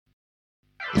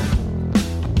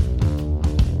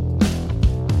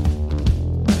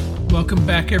Welcome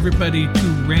back, everybody, to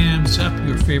Rams Up,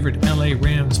 your favorite LA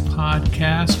Rams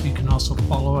podcast. You can also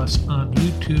follow us on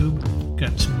YouTube. We've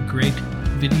got some great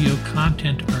video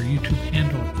content. Our YouTube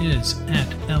handle is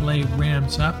at LA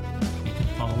Rams Up. You can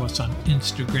follow us on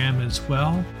Instagram as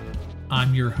well.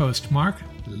 I'm your host, Mark.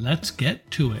 Let's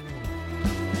get to it.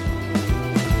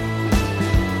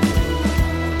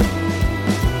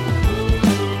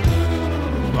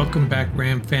 Welcome back,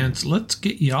 Ram fans. Let's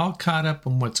get you all caught up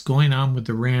on what's going on with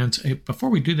the Rams. Before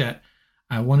we do that,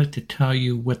 I wanted to tell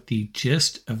you what the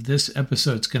gist of this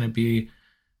episode is going to be.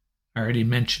 I already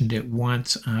mentioned it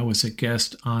once. I was a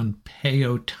guest on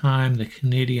Payo Time, the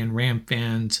Canadian Ram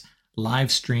fans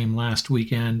live stream last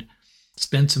weekend.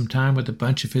 Spent some time with a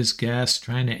bunch of his guests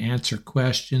trying to answer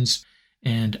questions,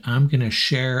 and I'm going to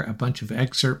share a bunch of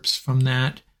excerpts from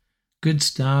that. Good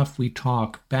stuff. We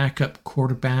talk backup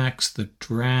quarterbacks, the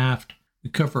draft.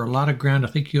 We cover a lot of ground. I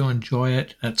think you'll enjoy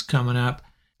it. That's coming up.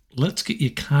 Let's get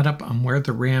you caught up on where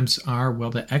the Rams are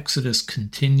while the exodus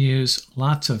continues.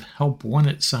 Lots of help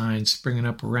wanted signs springing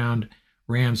up around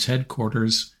Rams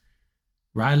headquarters.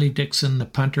 Riley Dixon, the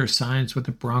punter, signs with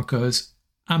the Broncos.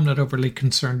 I'm not overly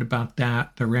concerned about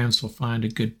that. The Rams will find a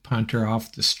good punter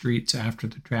off the streets after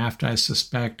the draft, I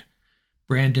suspect.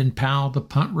 Brandon Powell, the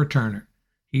punt returner.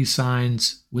 He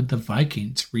signs with the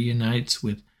Vikings, reunites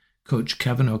with Coach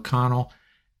Kevin O'Connell.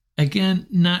 Again,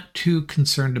 not too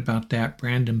concerned about that.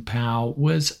 Brandon Powell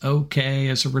was okay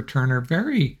as a returner,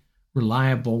 very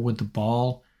reliable with the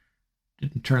ball.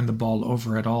 Didn't turn the ball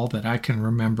over at all that I can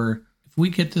remember. If we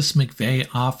get this McVay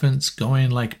offense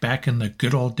going like back in the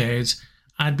good old days,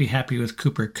 I'd be happy with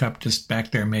Cooper Kupp just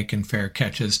back there making fair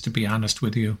catches, to be honest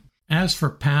with you. As for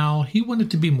Powell, he wanted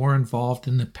to be more involved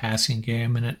in the passing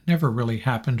game, and it never really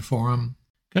happened for him.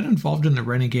 Got involved in the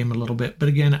running game a little bit, but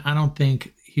again, I don't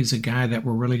think he's a guy that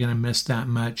we're really going to miss that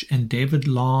much. And David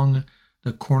Long,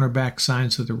 the cornerback,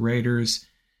 signs with the Raiders.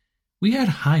 We had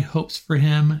high hopes for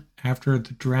him after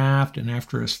the draft and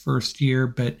after his first year,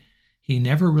 but he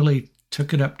never really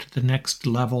took it up to the next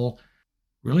level.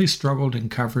 Really struggled in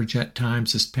coverage at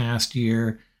times this past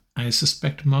year. I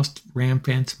suspect most Ram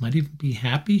fans might even be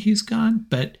happy he's gone,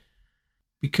 but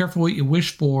be careful what you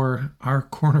wish for. Our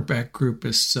cornerback group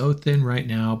is so thin right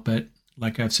now, but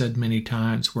like I've said many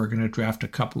times, we're going to draft a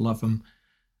couple of them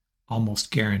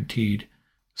almost guaranteed.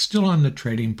 Still on the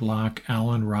trading block,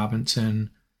 Allen Robinson.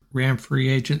 Ram free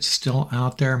agents still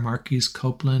out there. Marquise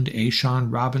Copeland,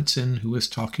 A'Shawn Robinson, who was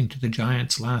talking to the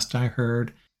Giants last I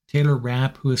heard. Taylor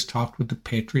Rapp, who has talked with the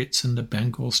Patriots and the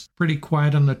Bengals. Pretty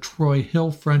quiet on the Troy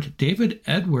Hill front. David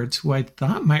Edwards, who I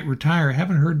thought might retire.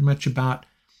 Haven't heard much about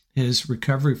his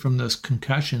recovery from those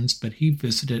concussions, but he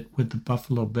visited with the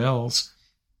Buffalo Bills.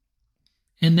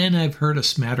 And then I've heard a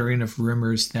smattering of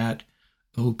rumors that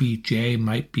OBJ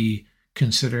might be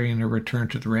considering a return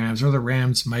to the Rams, or the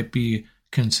Rams might be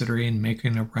considering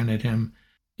making a run at him.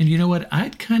 And you know what?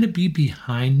 I'd kind of be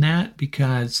behind that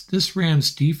because this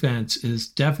Rams defense is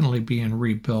definitely being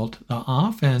rebuilt. The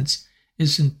offense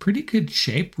is in pretty good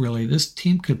shape, really. This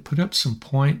team could put up some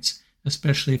points,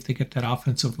 especially if they get that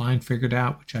offensive line figured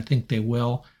out, which I think they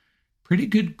will. Pretty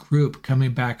good group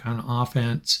coming back on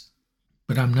offense,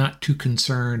 but I'm not too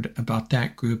concerned about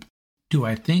that group. Do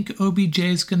I think OBJ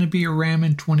is going to be a Ram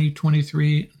in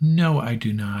 2023? No, I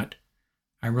do not.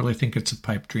 I really think it's a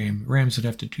pipe dream. Rams would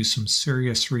have to do some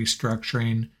serious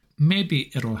restructuring.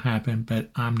 Maybe it'll happen,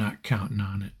 but I'm not counting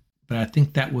on it. But I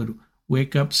think that would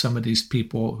wake up some of these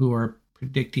people who are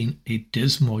predicting a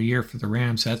dismal year for the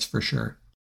Rams, that's for sure.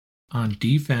 On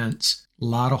defense, a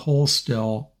lot of holes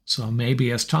still. So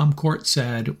maybe, as Tom Court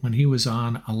said when he was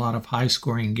on a lot of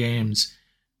high-scoring games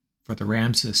for the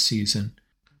Rams this season,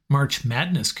 March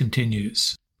Madness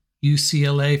continues.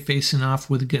 UCLA facing off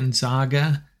with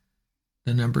Gonzaga.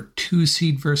 The number 2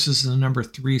 seed versus the number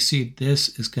 3 seed.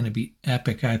 This is going to be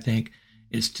epic, I think.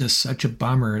 It's just such a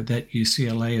bummer that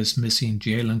UCLA is missing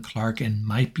Jalen Clark and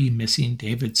might be missing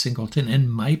David Singleton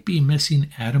and might be missing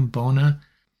Adam Bona.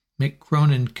 Mick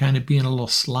Cronin kind of being a little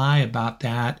sly about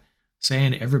that,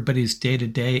 saying everybody's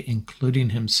day-to-day,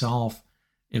 including himself.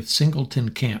 If Singleton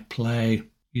can't play,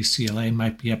 UCLA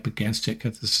might be up against it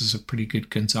because this is a pretty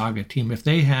good Gonzaga team. If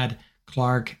they had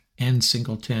Clark and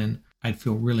Singleton, I'd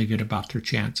feel really good about their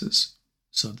chances.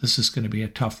 So this is going to be a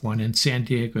tough one. And San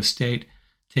Diego State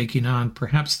taking on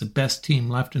perhaps the best team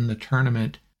left in the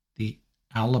tournament, the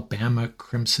Alabama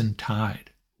Crimson Tide.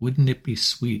 Wouldn't it be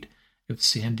sweet if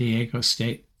San Diego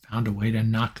State found a way to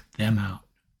knock them out?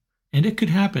 And it could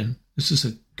happen. This is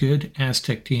a good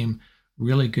Aztec team,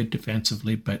 really good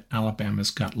defensively, but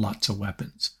Alabama's got lots of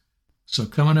weapons. So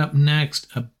coming up next,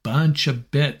 a bunch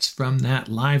of bits from that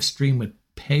live stream with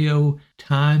Payo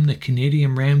Time, the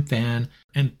Canadian Ram fan.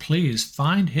 And please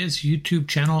find his YouTube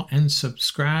channel and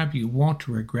subscribe. You won't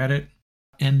regret it.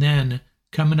 And then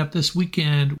coming up this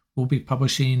weekend, we'll be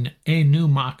publishing a new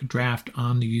mock draft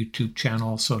on the YouTube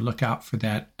channel, so look out for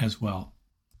that as well.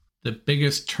 The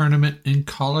biggest tournament in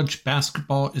college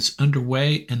basketball is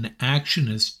underway, and the action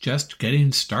is just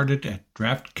getting started at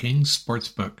DraftKings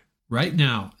Sportsbook. Right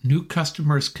now, new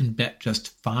customers can bet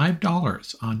just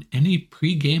 $5 on any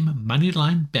pregame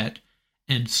moneyline bet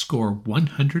and score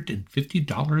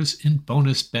 $150 in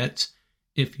bonus bets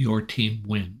if your team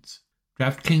wins.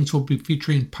 DraftKings will be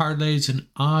featuring parlays and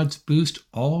odds boost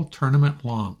all tournament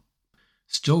long.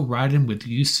 Still riding with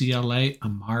UCLA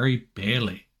Amari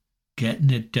Bailey.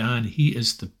 Getting it done. He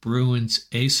is the Bruins'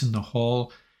 ace in the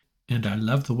hole, and I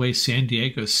love the way San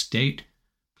Diego State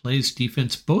plays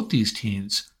defense. Both these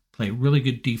teams play really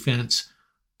good defense,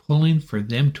 pulling for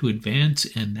them to advance,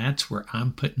 and that's where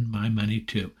I'm putting my money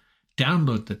too.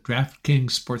 Download the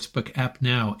DraftKings Sportsbook app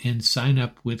now and sign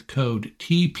up with code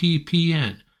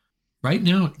TPPN. Right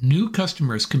now, new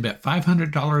customers can bet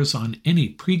 $500 on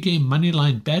any pregame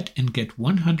moneyline bet and get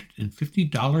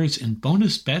 $150 in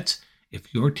bonus bets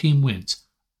if your team wins.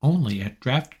 Only at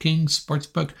DraftKings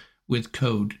Sportsbook with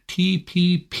code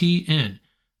TPPN.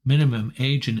 Minimum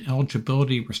age and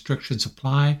eligibility restrictions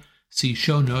apply. See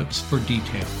show notes for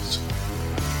details.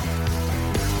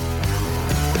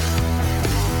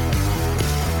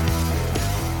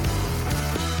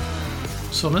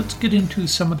 So let's get into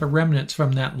some of the remnants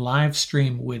from that live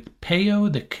stream with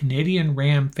Payo, the Canadian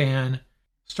Ram fan.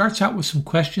 Starts out with some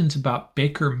questions about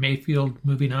Baker Mayfield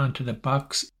moving on to the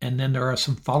Bucs, and then there are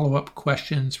some follow-up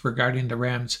questions regarding the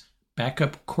Rams'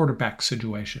 backup quarterback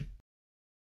situation.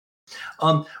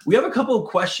 We have a couple of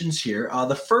questions here.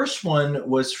 The first one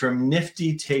was from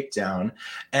Nifty Takedown,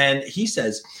 and he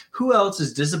says, who else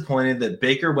is disappointed that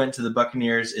Baker went to the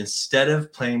Buccaneers instead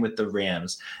of playing with the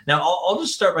Rams? Now, I'll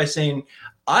just start by saying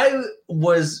I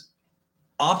was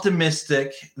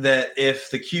optimistic that if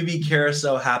the QB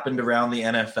carousel happened around the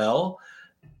NFL,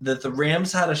 that the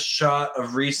Rams had a shot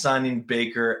of re-signing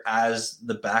Baker as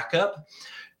the backup.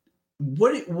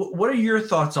 What are your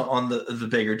thoughts on the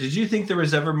Baker? Did you think there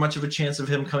was ever much of a chance of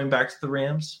him coming back to the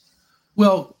Rams?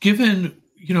 Well, given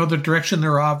the direction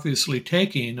they're obviously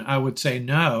taking, I would say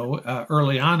no.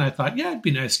 Early on, I thought, yeah, it'd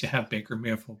be nice to have Baker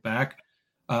Mayfield back.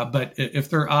 But if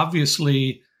they're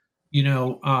obviously,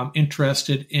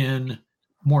 interested in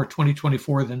more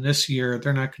 2024 than this year,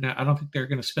 they're not going to. I don't think they're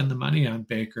going to spend the money on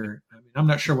Baker. I mean, I'm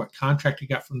not sure what contract he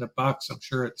got from the Bucs. I'm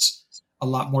sure it's a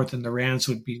lot more than the Rams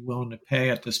would be willing to pay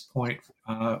at this point.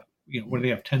 What do they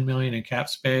have, $10 million in cap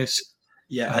space?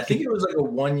 Yeah, I think it was like a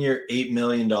 1 year, $8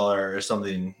 million or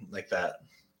something like that.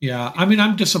 Yeah, I mean,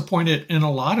 I'm disappointed in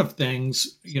a lot of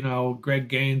things. Greg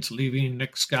Gaines leaving,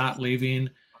 Nick Scott leaving.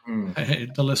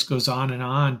 The list goes on and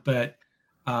on. But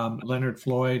Leonard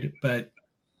Floyd. But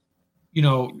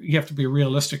you have to be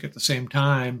realistic at the same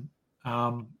time.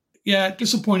 Yeah,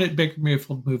 disappointed Baker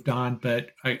Mayfield moved on, but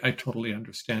I totally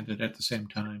understand it at the same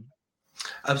time.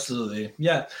 Absolutely.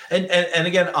 Yeah. And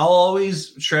again, I'll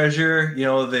always treasure,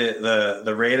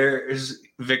 the Raiders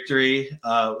victory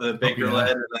that Baker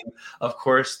led. And then, of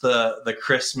course, the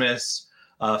Christmas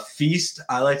feast,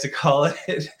 I like to call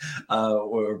it,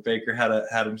 where Baker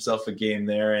had himself a game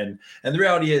there. And the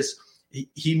reality is,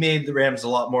 he made the Rams a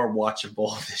lot more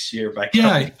watchable this year by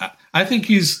coming. Yeah, I think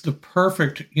he's the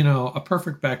perfect, a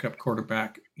perfect backup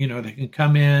quarterback. They can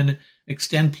come in,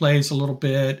 extend plays a little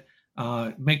bit,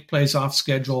 make plays off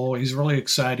schedule. He's really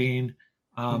exciting.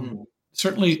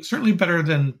 Certainly better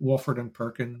than Wolford and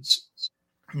Perkins.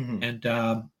 Mm-hmm. And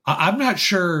I'm not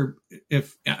sure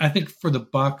I think for the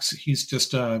Bucs, he's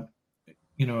just a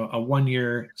 1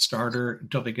 year starter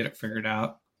until they get it figured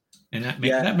out. And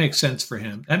that makes sense for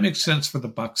him. That makes sense for the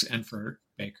Bucs and for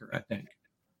Baker, I think.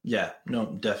 Yeah,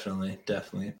 no, definitely.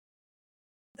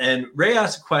 And Ray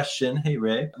asked a question. Hey,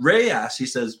 Ray. Ray asked, he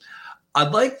says,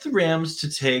 I'd like the Rams to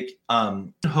take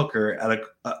Hooker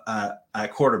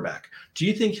at quarterback. Do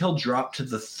you think he'll drop to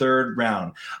the third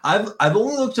round? I've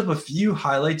only looked up a few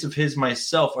highlights of his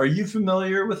myself. Are you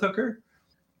familiar with Hooker?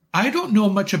 I don't know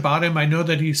much about him. I know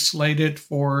that he's slated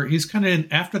he's kind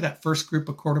of after that first group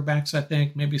of quarterbacks, I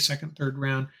think, maybe second, third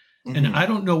round. Mm-hmm. And I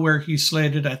don't know where he's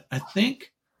slated. I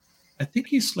think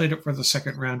he's slated for the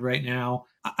second round right now.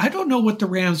 I don't know what the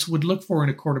Rams would look for in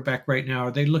a quarterback right now.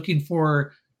 Are they looking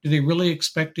for, do they really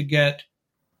expect to get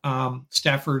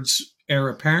Stafford's heir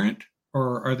apparent?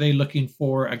 Or are they looking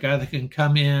for a guy that can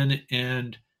come in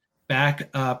and back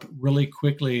up really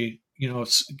quickly,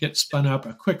 get spun up,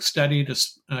 a quick study to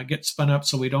get spun up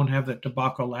so we don't have that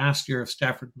debacle last year if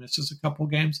Stafford misses a couple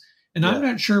games? And I'm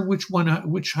not sure which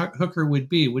hooker would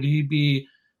be. Would he be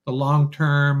the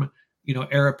long-term,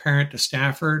 heir apparent to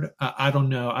Stafford? I don't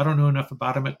know. I don't know enough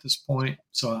about him at this point,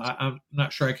 so I'm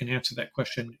not sure I can answer that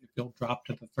question. If he'll drop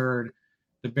to the third,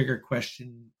 the bigger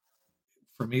question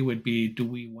for me would be: do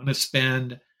we want to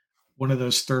spend one of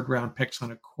those third-round picks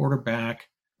on a quarterback?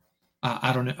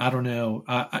 I don't know. I don't know.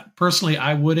 Personally,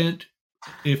 I wouldn't.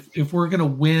 If we're going to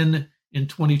win in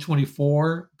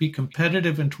 2024, be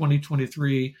competitive in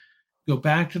 2023, go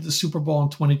back to the Super Bowl in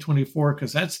 2024,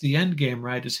 because that's the end game,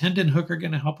 right? Is Hendon Hooker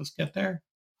going to help us get there?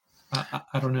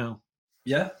 I don't know.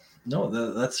 Yeah, no,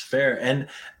 that's fair, and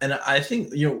I think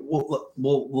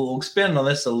we'll expand on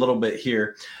this a little bit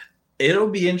here. It'll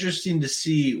be interesting to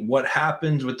see what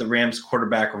happens with the Rams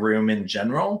quarterback room in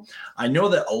general. I know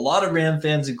that a lot of Ram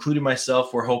fans, including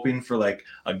myself, were hoping for like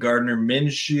a Gardner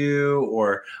Minshew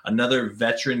or another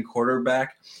veteran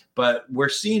quarterback. But we're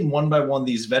seeing one by one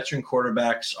these veteran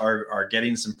quarterbacks are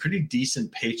getting some pretty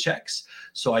decent paychecks.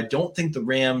 So I don't think the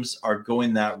Rams are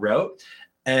going that route.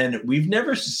 And we've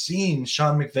never seen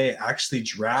Sean McVay actually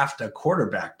draft a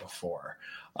quarterback before.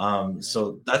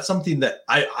 So that's something that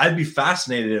I'd be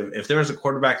fascinated if there was a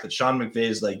quarterback that Sean McVay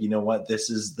is like, you know what, this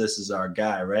is our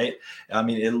guy, right? I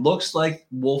mean, it looks like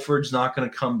Wolford's not going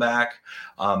to come back.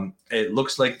 It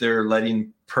looks like they're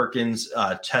letting Perkins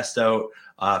test out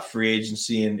free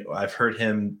agency, and I've heard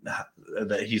him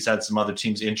that he's had some other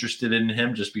teams interested in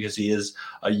him just because he is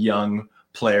a young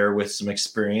player with some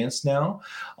experience now.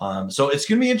 So it's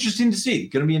going to be interesting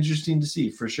to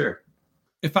see for sure.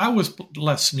 If I was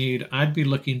Les Snead, I'd be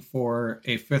looking for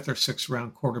a 5th or 6th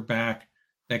round quarterback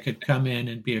that could come in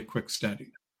and be a quick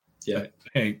study. Yeah. But,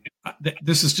 hey,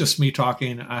 this is just me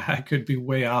talking. I could be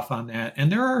way off on that.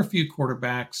 And there are a few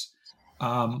quarterbacks,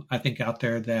 I think, out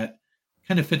there that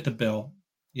kind of fit the bill,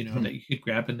 that you could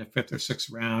grab in the 5th or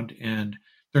 6th round, and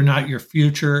they're not your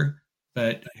future,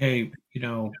 but hey,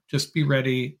 just be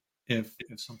ready if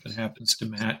something happens to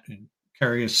Matt, and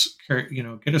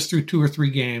get us through 2 or 3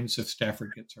 games if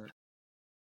Stafford gets hurt.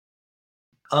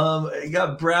 You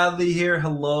got Bradley here.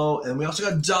 Hello. And we also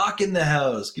got Doc in the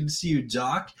house. Good to see you,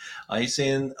 Doc. He's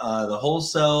saying the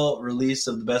wholesale release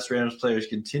of the best Rams players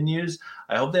continues.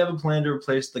 I hope they have a plan to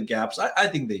replace the gaps. I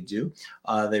think they do.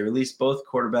 They released both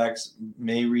quarterbacks,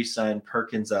 may re-sign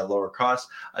Perkins at lower cost.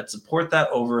 I'd support that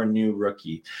over a new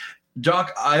rookie.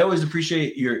 Doc, I always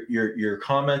appreciate your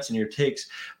comments and your takes.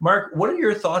 Mark, what are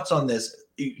your thoughts on this?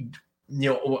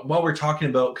 While we're talking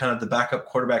about kind of the backup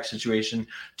quarterback situation,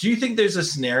 do you think there's a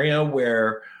scenario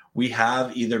where we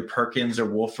have either Perkins or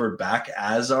Wolford back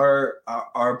as our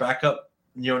backup,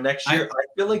 next year? I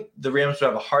feel like the Rams would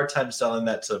have a hard time selling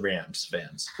that to Rams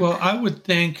fans. Well, I would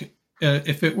think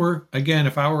if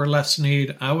I were Les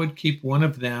Snead, I would keep one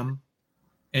of them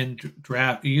and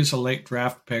use a late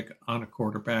draft pick on a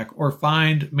quarterback, or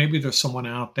maybe there's someone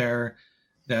out there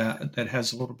that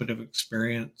has a little bit of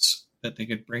experience that they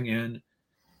could bring in,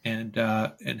 and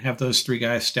have those 3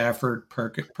 guys. Stafford,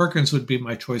 Perkins would be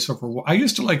my choice over. I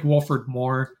used to like Wolford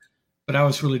more, but I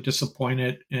was really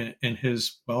disappointed in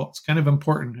his. Well, it's kind of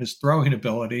important, his throwing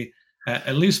ability.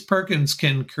 At least Perkins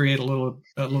can create a little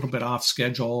bit off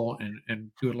schedule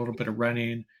and do a little bit of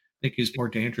running. I think he's more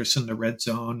dangerous in the red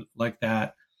zone like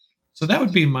that. So that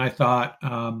would be my thought.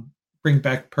 Bring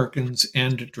back Perkins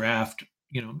and draft,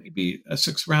 maybe a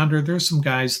 6th rounder. There's some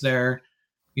guys there,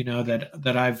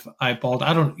 that I've eyeballed.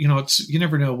 I don't, you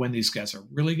never know when these guys are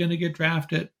really going to get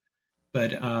drafted,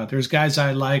 but there's guys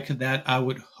I like that I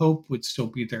would hope would still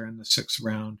be there in the 6th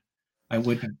round. I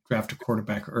wouldn't draft a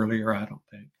quarterback earlier, I don't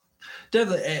think.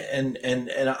 Definitely,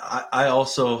 and I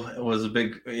also was a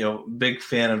big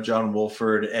fan of John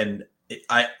Wolford, and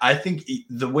I think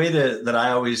the way that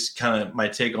I always kind of, my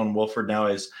take on Wolford now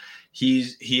is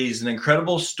he's an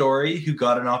incredible story who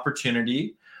got an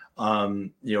opportunity.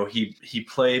 He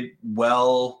played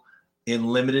well in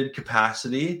limited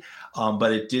capacity,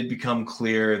 but it did become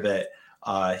clear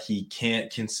that he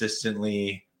can't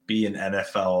consistently be an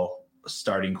NFL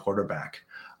starting quarterback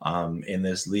in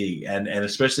this league. And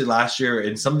especially last year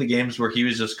in some of the games where he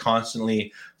was just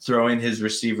constantly throwing his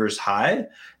receivers high,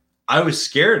 I was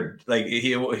scared. Like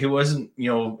he wasn't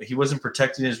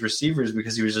protecting his receivers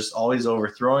because he was just always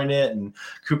overthrowing it. And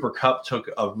Cooper Kupp took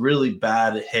a really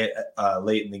bad hit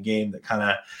late in the game that kind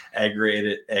of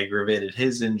aggravated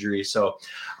his injury. So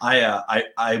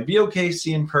I'd be okay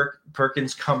seeing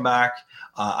Perkins come back.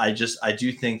 I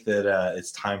do think that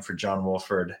it's time for John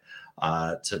Wolford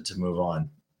to move on.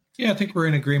 Yeah, I think we're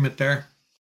in agreement there.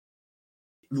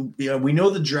 Yeah, we know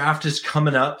the draft is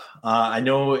coming up. I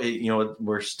know,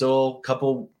 we're still a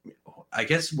couple. I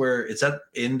guess it's at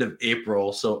the end of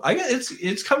April, so I guess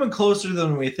it's coming closer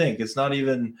than we think. It's not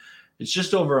even It's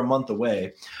just over a month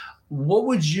away. What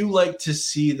would you like to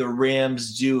see the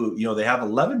Rams do? They have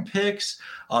 11 picks.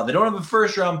 They don't have a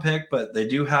first round pick, but they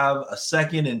do have a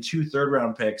second and 2 third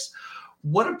round picks.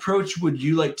 What approach would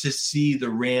you like to see the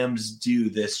Rams do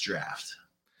this draft?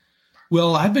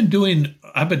 Well, I've been doing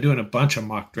a bunch of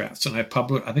mock drafts, and I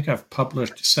think I've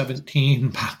published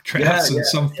 17 mock drafts in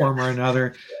some form or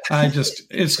another.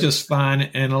 It's just fun,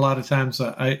 and a lot of times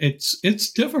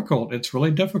it's difficult. It's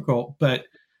really difficult, but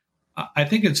I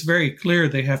think it's very clear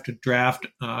they have to draft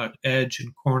edge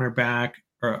and cornerback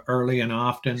early and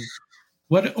often.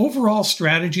 What overall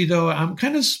strategy, though? I'm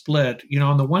kind of split.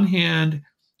 On the one hand,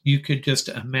 you could just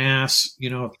amass,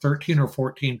 13 or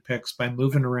 14 picks by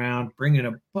moving around, bringing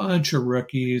a bunch of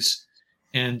rookies,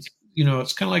 and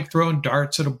it's kind of like throwing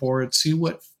darts at a board. See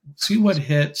what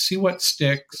hits, see what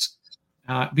sticks.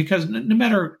 Because no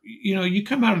matter, you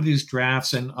come out of these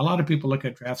drafts, and a lot of people look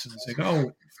at drafts and they say,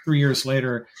 "Oh, 3 years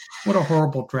later, what a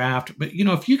horrible draft." But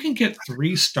if you can get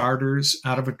 3 starters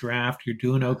out of a draft, you're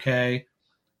doing okay.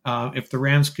 If the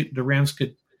Rams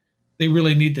could. They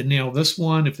really need to nail this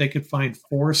one. If they could find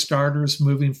 4 starters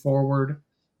moving forward,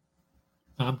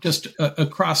 just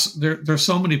across there's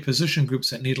so many position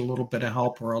groups that need a little bit of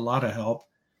help or a lot of help.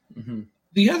 Mm-hmm.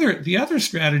 The other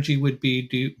strategy would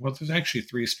be there's actually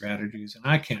 3 strategies, and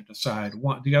I can't decide.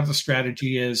 The other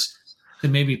strategy is to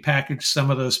maybe package some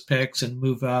of those picks and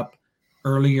move up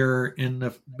earlier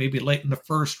maybe late in the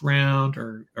first round,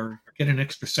 or get an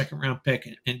extra second round pick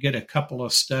and get a couple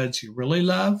of studs you really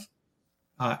love.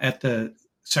 At the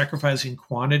sacrificing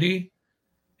quantity,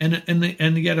 and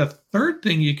yet a third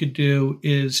thing you could do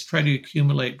is try to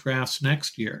accumulate drafts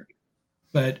next year.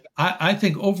 But I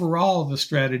think overall the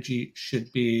strategy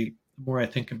should be, the more I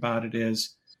think about it,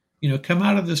 is come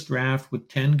out of this draft with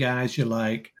 10 guys you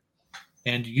like,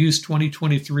 and use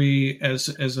 2023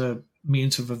 as a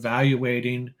means of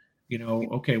evaluating.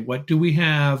 Okay, what do we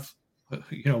have?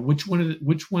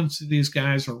 Which ones of these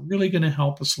guys are really going to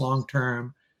help us long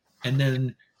term? And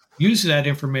then use that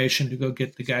information to go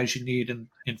get the guys you need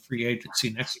in free agency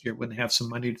next year when they have some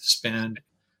money to spend.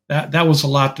 That was a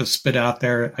lot to spit out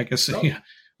there. I guess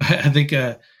I think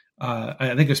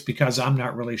it's because I'm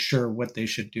not really sure what they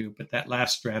should do. But that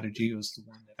last strategy was the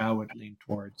one that I would lean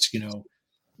towards.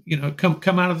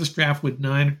 Come out of this draft with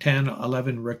 9, 10,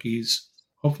 11 rookies.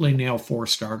 Hopefully nail 4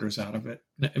 starters out of it.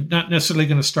 Not necessarily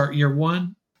going to start year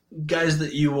one. Guys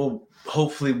that you will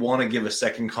hopefully want to give a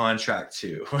second contract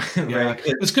to. Right? Yeah,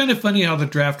 it's kind of funny how the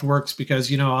draft works, because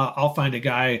I'll find a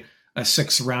guy, a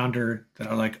 6th rounder, that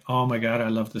I'm like, oh my god, I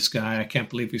love this guy, I can't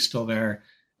believe he's still there,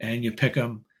 and you pick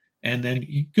him, and then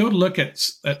you go to look at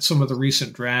some of the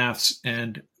recent drafts,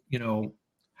 and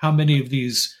how many of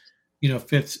these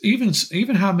fifths,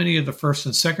 even how many of the first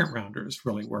and second rounders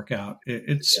really work out.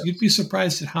 You'd be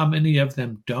surprised at how many of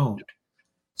them don't.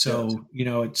 So, you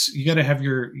got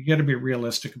to be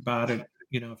realistic about it.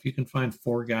 If you can find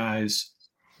 4 guys,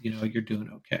 you're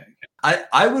doing okay.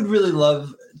 I would really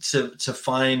love to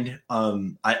find,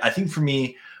 I think for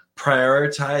me,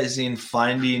 prioritizing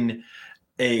finding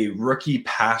a rookie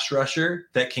pass rusher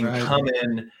that can come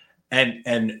in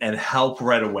and help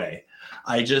right away.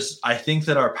 I think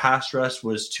that our pass rush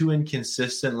was too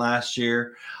inconsistent last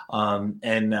year. I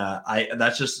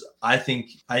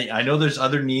know there's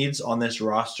other needs on this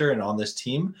roster and on this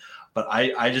team, but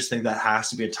I just think that has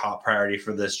to be a top priority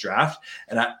for this draft.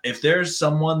 And if there's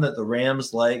someone that the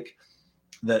Rams like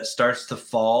that starts to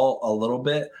fall a little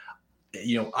bit,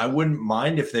 I wouldn't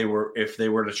mind if they were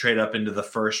to trade up into the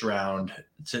first round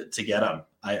to get them.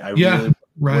 I really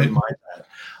wouldn't mind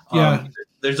that.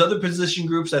 There's other position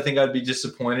groups I think I'd be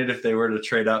disappointed if they were to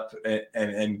trade up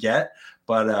and get,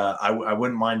 but I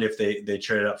wouldn't mind if they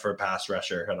traded up for a pass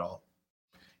rusher at all.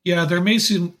 Yeah, there may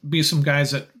be some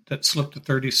guys that slip to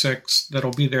 36 that'll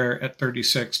be there at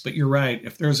 36, but you're right.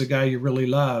 If there's a guy you really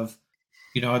love,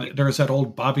 there's that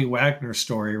old Bobby Wagner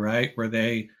story, right, where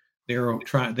they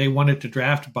wanted to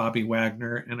draft Bobby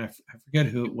Wagner, and I forget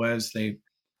who it was. They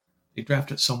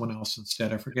drafted someone else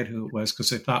instead. I forget who it was,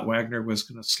 because they thought Wagner was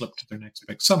going to slip to their next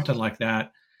pick, something like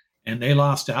that. And they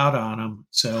lost out on him.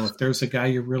 So if there's a guy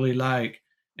you really like,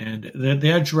 and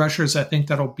the edge rushers, I think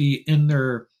that'll be in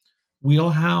their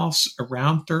wheelhouse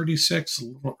around 36, a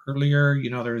little earlier.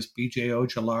 There's BJ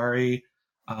Ojolari,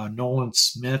 Nolan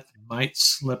Smith might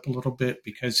slip a little bit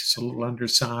because he's a little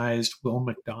undersized. Will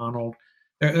McDonald.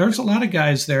 There's a lot of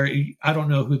guys there. I don't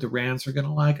know who the Rams are going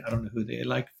to like. I don't know who they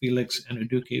like. Felix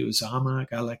Uduke-Uzama, a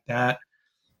guy like that.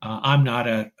 I'm not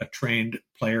a trained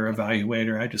player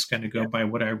evaluator. I just kind of go by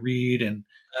what I read and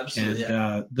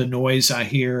the noise I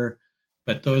hear.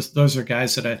 But those are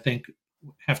guys that I think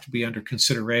have to be under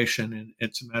consideration, and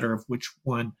it's a matter of which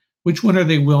one which one are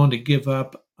they willing to give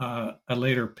up a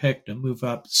later pick to move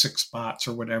up 6 spots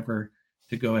or whatever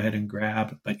to go ahead and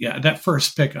grab? But yeah, that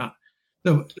first pick,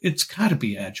 it's got to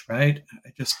be edge, right?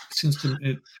 It just seems to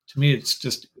me it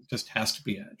just has to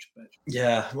be edge. But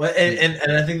yeah, well,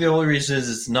 and I think the only reason is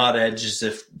it's not edge is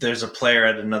if there's a player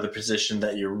at another position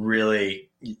that you're really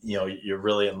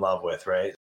in love with,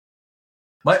 right?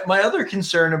 My other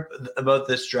concern about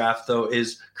this draft, though,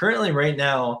 is currently right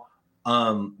now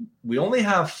we only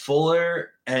have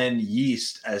Fuller and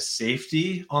Yeast as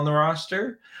safety on the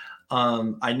roster.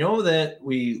 I know that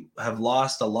we have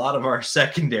lost a lot of our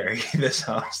secondary this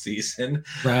offseason.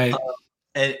 Right.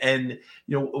 And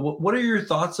what are your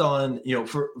thoughts on,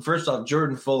 first off,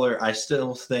 Jordan Fuller? I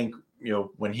still think,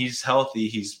 when he's healthy,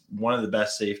 he's one of the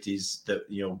best safeties that,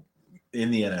 in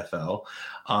the NFL.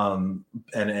 And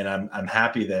I'm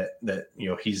happy that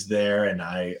he's there, and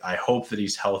I hope that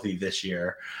he's healthy this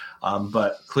year.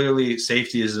 But clearly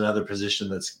safety is another position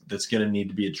that's going to need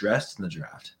to be addressed in the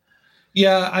draft.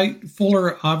 Yeah,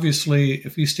 Fuller, obviously,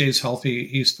 if he stays healthy,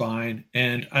 he's fine.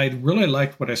 And I really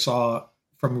liked what I saw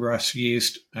from Russ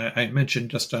Yeast. I mentioned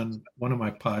just on one of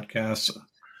my podcasts,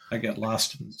 I get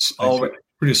lost in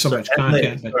produce so much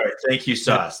content. All right. Thank you,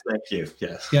 Sauce. Thank you.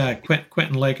 Yes. Yeah,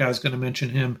 Quentin Lake, I was going to mention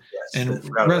him. Yes, and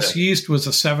Russ Yeast was a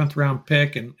 7th round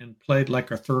pick and played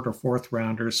like a 3rd or 4th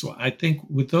rounder. So I think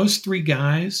with those 3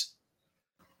 guys,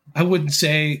 I wouldn't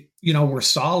say, we're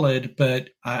solid,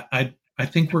 but I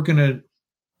think we're going to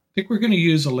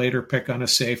use a later pick on a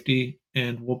safety,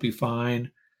 and we'll be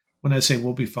fine. When I say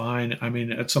we'll be fine, I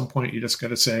mean, at some point you just got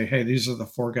to say, hey, these are the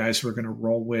 4 guys we're going to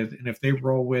roll with. And if they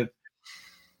roll with,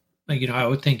 I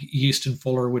would think Yeast and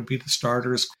Fuller would be the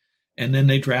starters. And then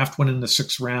they draft one in the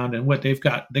 6th round. And what they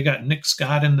got Nick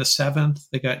Scott in the 7th.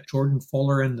 They got Jordan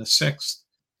Fuller in the 6th.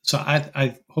 So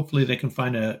I hopefully they can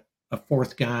find a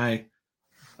 4th guy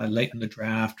late in the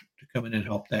draft to come in and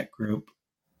help that group.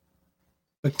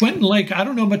 But Quentin Lake, I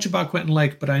don't know much about Quentin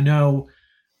Lake, but I know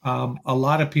a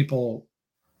lot of people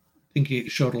think he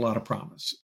showed a lot of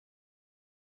promise.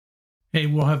 Hey,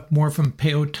 we'll have more from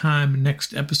Payo Time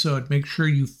next episode. Make sure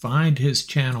you find his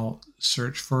channel.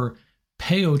 Search for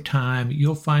Payo Time.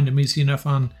 You'll find him easy enough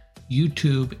on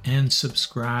YouTube, and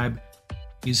subscribe.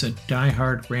 He's a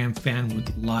diehard Ram fan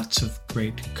with lots of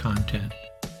great content.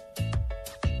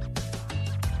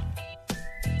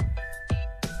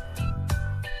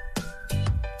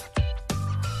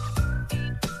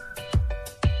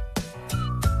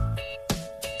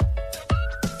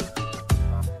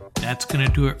 That's going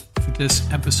to do it for this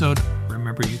episode.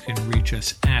 Remember, you can reach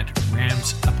us at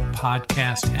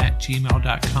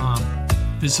ramsuppodcast@gmail.com.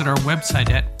 Visit our website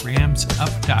at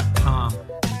ramsup.com.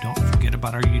 And don't forget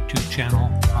about our YouTube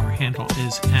channel. Our handle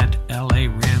is at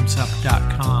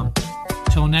laramsup.com.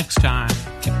 Till next time,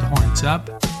 keep the horns up,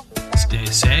 stay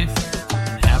safe,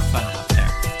 and have fun out there.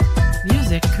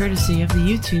 Music courtesy of the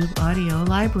YouTube audio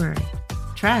library.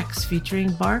 Tracks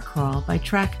featuring Bar Crawl by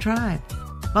Track Tribe.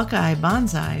 Buckeye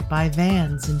Bonsai by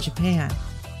Vans in Japan,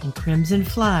 and Crimson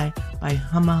Fly by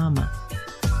Hama Hama.